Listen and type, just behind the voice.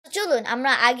চলুন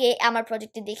আমরা আগে আমার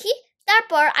প্রজেক্টে দেখি,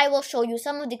 তারপর I will show you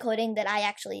some of the coding that I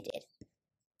actually did.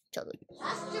 চলুন।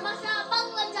 রাষ্ট্রভাষা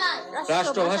বাংলা চাই,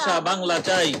 রাষ্ট্রভাষা বাংলা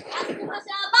চাই,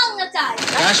 রাষ্ট্রভাষা বাংলা চাই,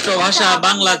 রাষ্ট্রভাষা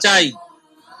বাংলা চাই।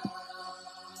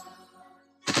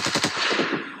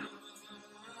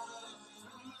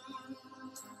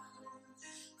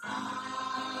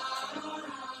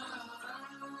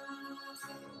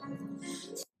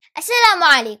 আসসালামু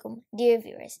আলাইকুম ডিয়ার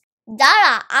ভিউয়ার্স।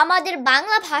 যারা আমাদের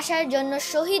বাংলা ভাষার জন্য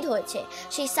শহীদ হয়েছে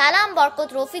সেই সালাম বরকত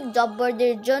রফিক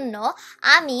জব্বরদের জন্য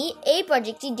আমি এই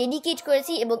প্রজেক্টটি ডেডিকেট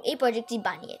করেছি এবং এই প্রজেক্টটি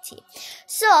বানিয়েছি।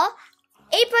 সো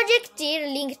এই প্রজেক্টটির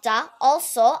লিঙ্কটা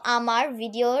অলসো আমার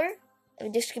ভিডিওর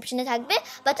ডেসক্রিপশনে থাকবে,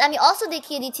 বাট আমি অলসো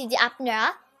দেখিয়ে দিচ্ছি যে আপনারা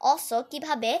অলসো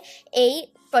কিভাবে এই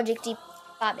প্রজেক্টটি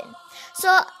পাবেন। So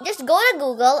just go to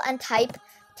Google and type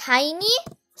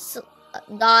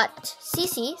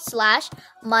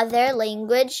tiny.cc/mother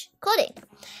language coding,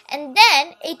 and then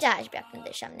এটা আসবে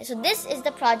আপনাদের সামনে. So this is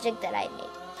the project that I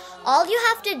made. All you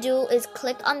have to do is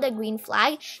click on the green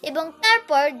flag এবং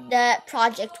তারপর the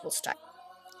project will start.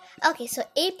 Okay, so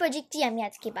এই প্রজেক্টটি আমি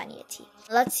আজকে বানিয়েছি.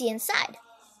 Let's see inside.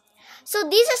 So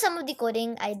these are some of the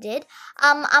coding I did.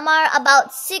 Amar about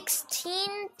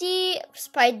 16টি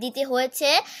sprite dite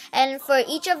hoyeche, and for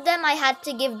each of them I had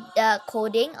to give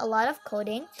coding, a lot of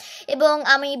coding. Ebong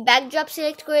ami backdrop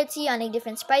select korechi, onek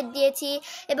different sprite diyechi,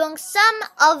 ebong some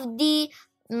of the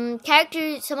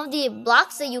characters, some of the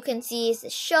blocks that you can see is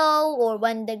the show or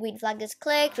when the green flag is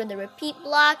clicked or the repeat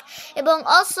block. Ebong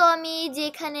also ami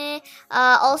jekhane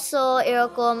also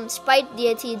erokom sprite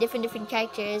diyechi different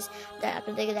characters that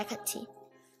আপনাদেরকে দেখাচ্ছি।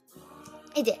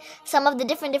 এই যে some of the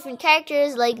different characters,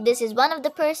 like this is one of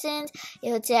the persons, এ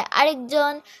হচ্ছে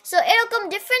আরেকজন। So এরকম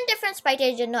different sprite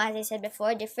এর জন্য as I said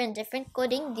before different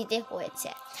coding দিতে হয়েছে,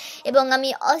 এবং আমি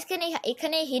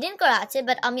এখানে হিডেন করা আছে,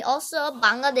 বাট আমি অলসো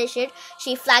বাংলাদেশের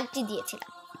সেই ফ্ল্যাগটি দিয়েছিলাম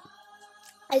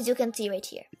as you can see right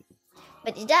here,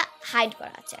 but এটা হাইড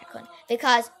করা আছে এখন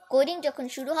because কোডিং যখন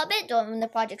শুরু হবে, when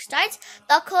the project starts,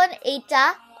 তখন এইটা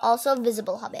also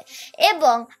visible হবে।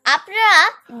 এবং আপনারা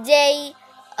যেই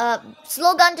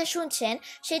স্লোগানটা শুনছেন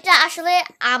সেটা আসলে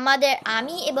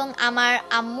আমি এবং আমার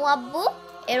আম্মু আব্বু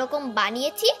এরকম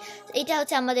বানিয়েছি। এটা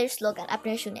হচ্ছে আমাদের স্লোগান,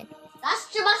 আপনারা শুনেন।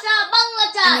 রাষ্ট্রভাষা বাংলা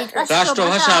চাই,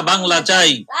 রাষ্ট্রভাষা বাংলা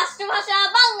চাই, রাষ্ট্রভাষা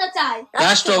বাংলা চাই,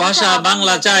 রাষ্ট্রভাষা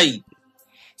বাংলা চাই।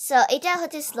 সো এটা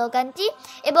হচ্ছে স্লোগানটি,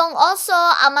 এবং অলসো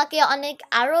আমাকে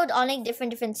আরো অনেক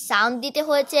ডিফারেন্ট সাউন্ড দিতে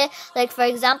হয়েছে। লাইক ফর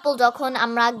এক্সাম্পল যখন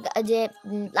আমরা যে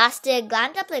লাস্টে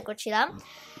গানটা প্লে করছিলাম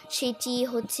সেটি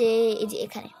হচ্ছে এই যে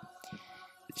এখানে,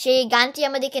 সেই গানটি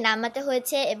আমাদেরকে নামাতে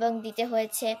হয়েছে এবং দিতে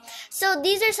হয়েছে। So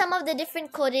these are some of the different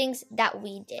কোডিংস that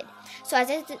we did. So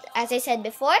as I said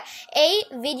before, এই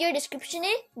ভিডিও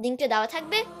ডেসক্রিপশনে লিঙ্কটা দেওয়া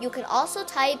থাকবে। You can also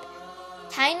type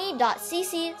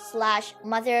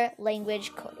tiny.cc/mother language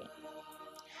coding.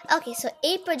 Okay, so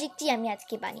এই প্রজেক্টটি আমি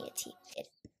আজকে বানিয়েছি।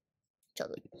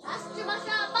 চলুন।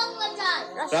 রাষ্ট্রভাষা বাংলা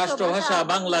চাই, রাষ্ট্রভাষা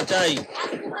বাংলা চাই,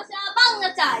 রাষ্ট্রভাষা বাংলা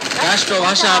চাই,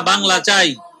 রাষ্ট্রভাষা বাংলা চাই।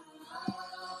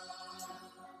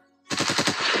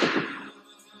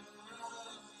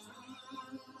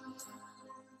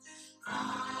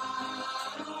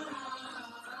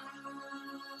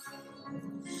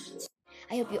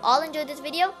 I hope you all enjoyed this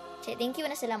video. Thank you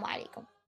and assalamu alaikum.